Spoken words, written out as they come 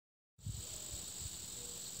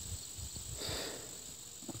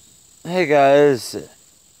Hey guys,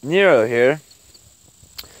 Nero here,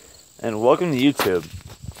 and welcome to YouTube.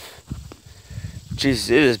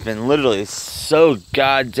 Jeez, it has been literally so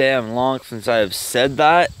goddamn long since I have said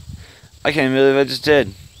that. I can't believe I just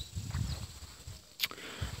did.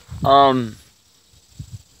 I know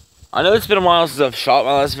it's been a while since I've shot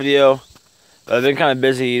my last video, but I've been kind of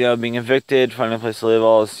busy, being evicted, finding a place to live,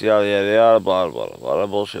 all this yada yada yada, blah blah blah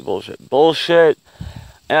blah, bullshit.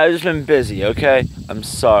 And I've just been busy, okay? I'm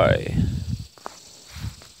sorry.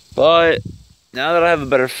 But now that I have a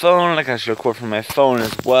better phone, I can actually record from my phone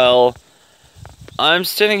as well. I'm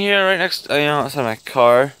standing here right next, outside my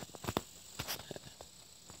car.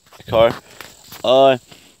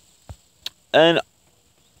 And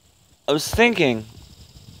I was thinking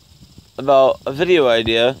about a video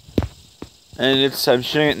idea, and I'm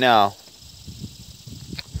shooting it now.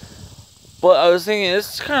 But I was thinking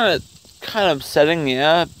it's kind of upsetting,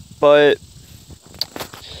 yeah. But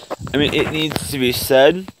I mean, it needs to be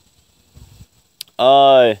said.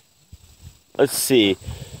 Let's see.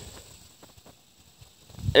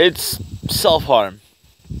 It's self-harm.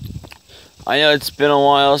 I know it's been a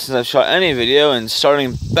while since I've shot any video, and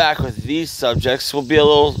starting back with these subjects will be a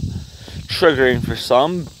little triggering for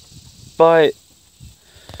some, but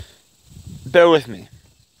bear with me.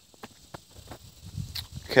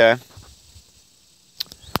 Okay?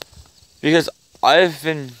 Because I've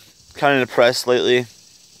been kind of depressed lately,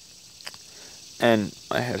 and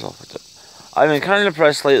my hair's all fucked up. I've been kind of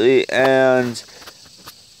depressed lately, and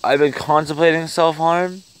I've been contemplating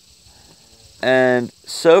self-harm, and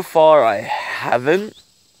so far I haven't,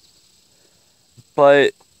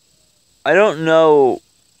 but I don't know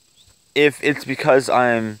if it's because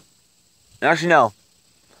actually no,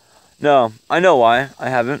 I know why I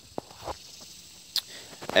haven't,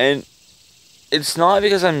 and it's not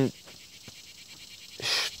because I'm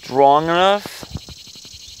strong enough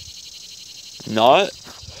not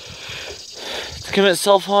to commit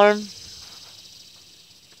self-harm,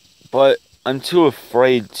 but I'm too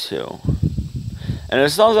afraid to. And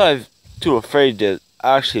it's not that I'm too afraid to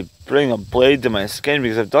actually bring a blade to my skin,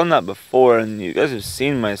 because I've done that before, and you guys have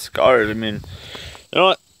seen my scars. I mean,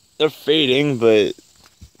 they're fading, but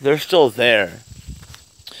they're still there.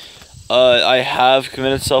 I have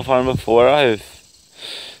committed self-harm before.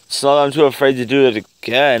 It's not that I'm too afraid to do it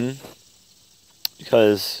again,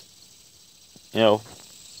 because,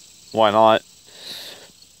 why not?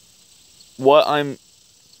 The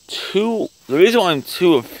reason why I'm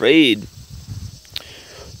too afraid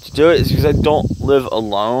to do it is because I don't live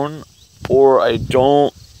alone, or I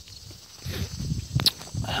don't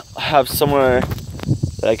have somewhere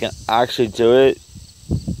that I can actually do it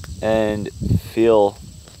and feel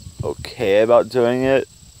okay about doing it.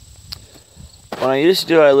 When I used to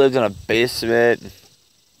do it, I lived in a basement.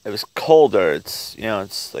 It was colder.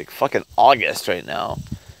 It's like fucking August right now.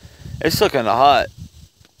 It's still kind of hot.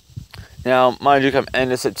 Now, mind you, come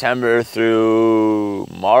end of September through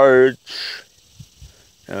March,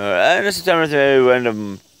 end of September through end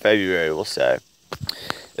of February, we'll say,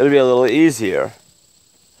 it'll be a little easier.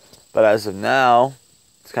 But as of now,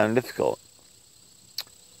 it's kind of difficult.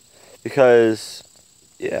 Because,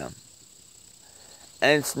 yeah.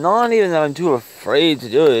 And it's not even that I'm too afraid to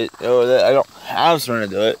do it, or that I don't have someone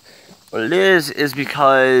to do it. What it is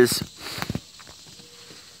because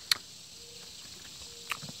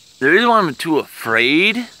the reason why I'm too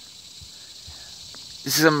afraid is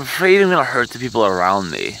because I'm afraid I'm going to hurt the people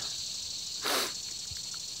around me.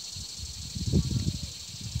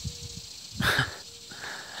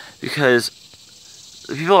 Because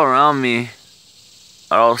the people around me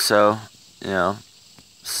are also,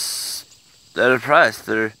 they're depressed.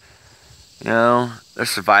 They're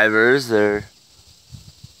survivors. They're,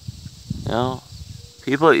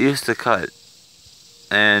 people that used to cut.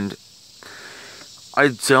 And I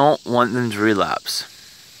don't want them to relapse.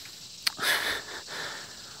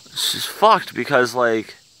 It's just fucked because,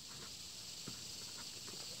 like,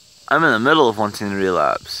 I'm in the middle of wanting to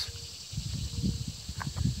relapse.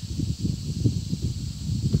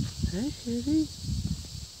 Hey, kitty.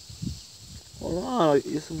 Hold on, I'll get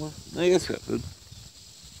you some more. No, you guys got food.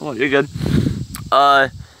 Oh, you're good. I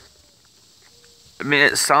mean,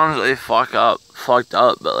 it sounds really fucked up, but,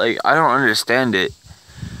 like, I don't understand it.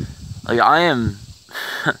 Like, I am...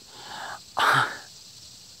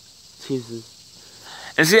 Jesus.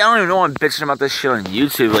 And see, I don't even know why I'm bitching about this shit on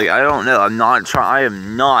YouTube. Like, I don't know. I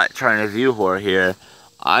am not trying to view horror here.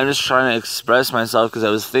 I'm just trying to express myself because I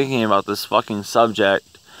was thinking about this fucking subject.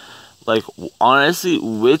 Like, honestly,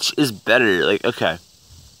 which is better? Like, okay.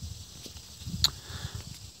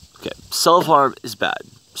 Self-harm is bad.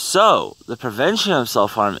 So, the prevention of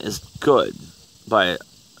self-harm is good by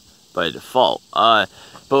by default.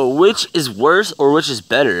 But which is worse or which is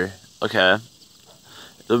better? Okay,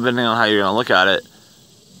 depending on how you're gonna look at it.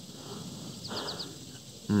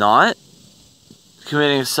 Not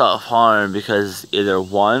committing self-harm because either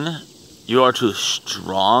one, you are too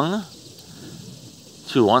strong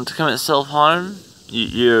to want to commit self-harm.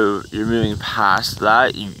 You're moving past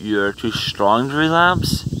that. You're too strong to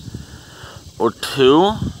relapse. Or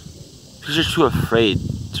two, because you're too afraid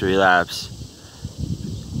to relapse.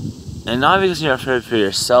 And not because you're afraid for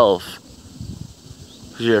yourself,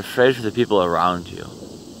 because you're afraid for the people around you.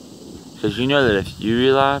 Because you know that if you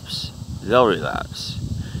relapse, they'll relapse.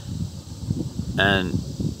 And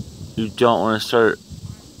you don't want to start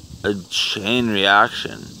a chain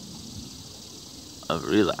reaction of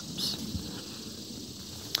relapse.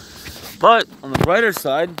 But on the brighter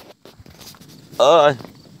side, for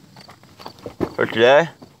today,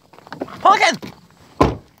 Pumpkin!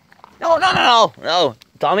 No,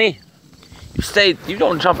 Tommy, you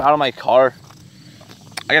don't jump out of my car.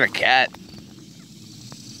 I got a cat.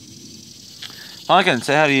 Pumpkin,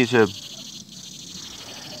 say hi to YouTube.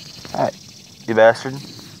 Hi, you bastard.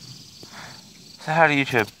 Say hi to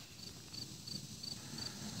YouTube.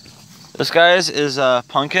 This, guys, is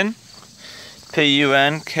Pumpkin.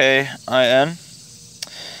 Punkin.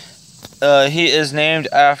 He is named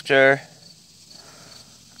after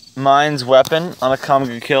Mine's weapon on a Comic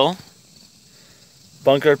Good Kill.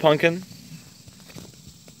 Bunker Pumpkin.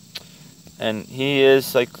 And he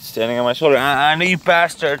is like standing on my shoulder. I know, you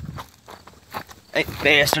bastard. Hey,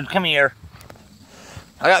 bastard, come here.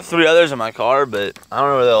 I got 3 others in my car, but I don't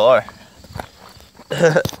know where they all are.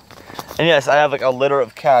 And yes, I have like a litter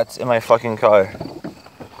of cats in my fucking car.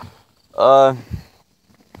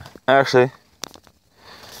 Actually,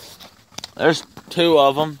 there's 2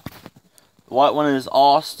 of them. The white one is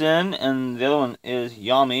Austin, and the other one is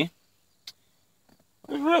Yami.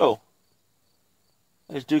 Where's Rue?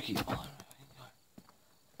 There's Dookie.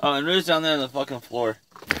 Oh, and Rue's down there on the fucking floor.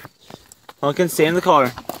 Pumpkin, stay in the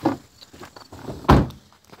car.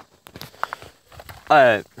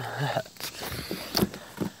 Alright.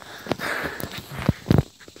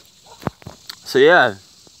 So yeah.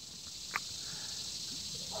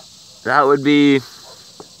 That would be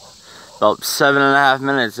about 7.5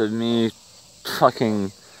 minutes of me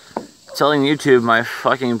fucking telling YouTube my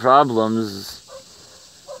fucking problems.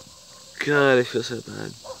 God, I feel so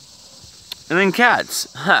bad. And then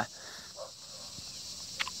cats. Huh.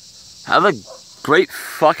 Have a great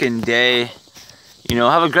fucking day. You know,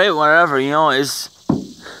 have a great whatever. You know,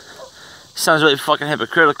 sounds really fucking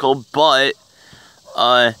hypocritical, but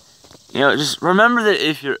you know, just remember that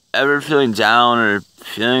if you're ever feeling down or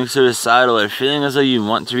feeling suicidal or feeling as though you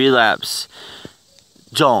want to relapse,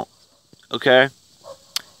 don't. Okay?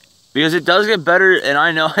 Because it does get better, and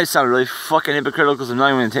I know I sound really fucking hypocritical because I'm not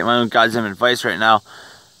even going to take my own goddamn advice right now.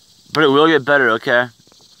 But it will get better, okay?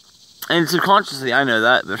 And subconsciously, I know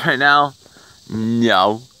that, but right now,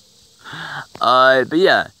 no. But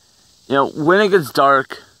yeah, you know, when it gets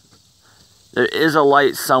dark, there is a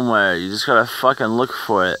light somewhere. You just gotta fucking look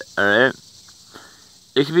for it, alright?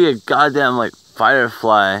 It could be a goddamn, like,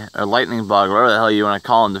 firefly, or lightning bug, or whatever the hell you want to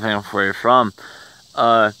call them, depending on where you're from.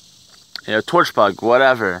 You know, torch bug,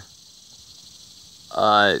 whatever.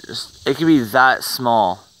 It could be that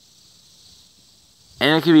small.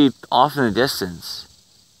 And it could be off in the distance.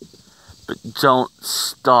 But don't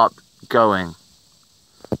stop going.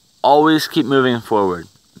 Always keep moving forward.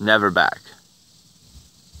 Never back.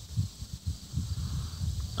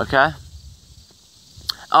 Okay?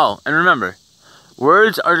 Oh, and remember,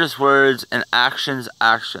 words are just words and actions,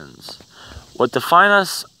 actions. What define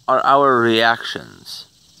us are our reactions.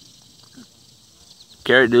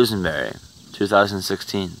 Garrett Duesenberry,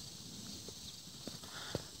 2016.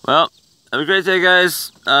 Well, have a great day,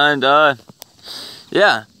 guys. And,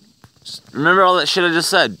 yeah. Just remember all that shit I just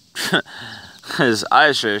said. Because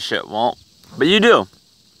I sure as shit won't. But you do.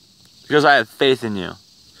 Because I have faith in you.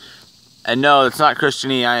 And no, it's not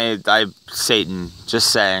Christian-y. I'm Satan.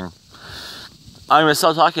 Just saying. I'm going to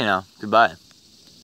stop talking now. Goodbye.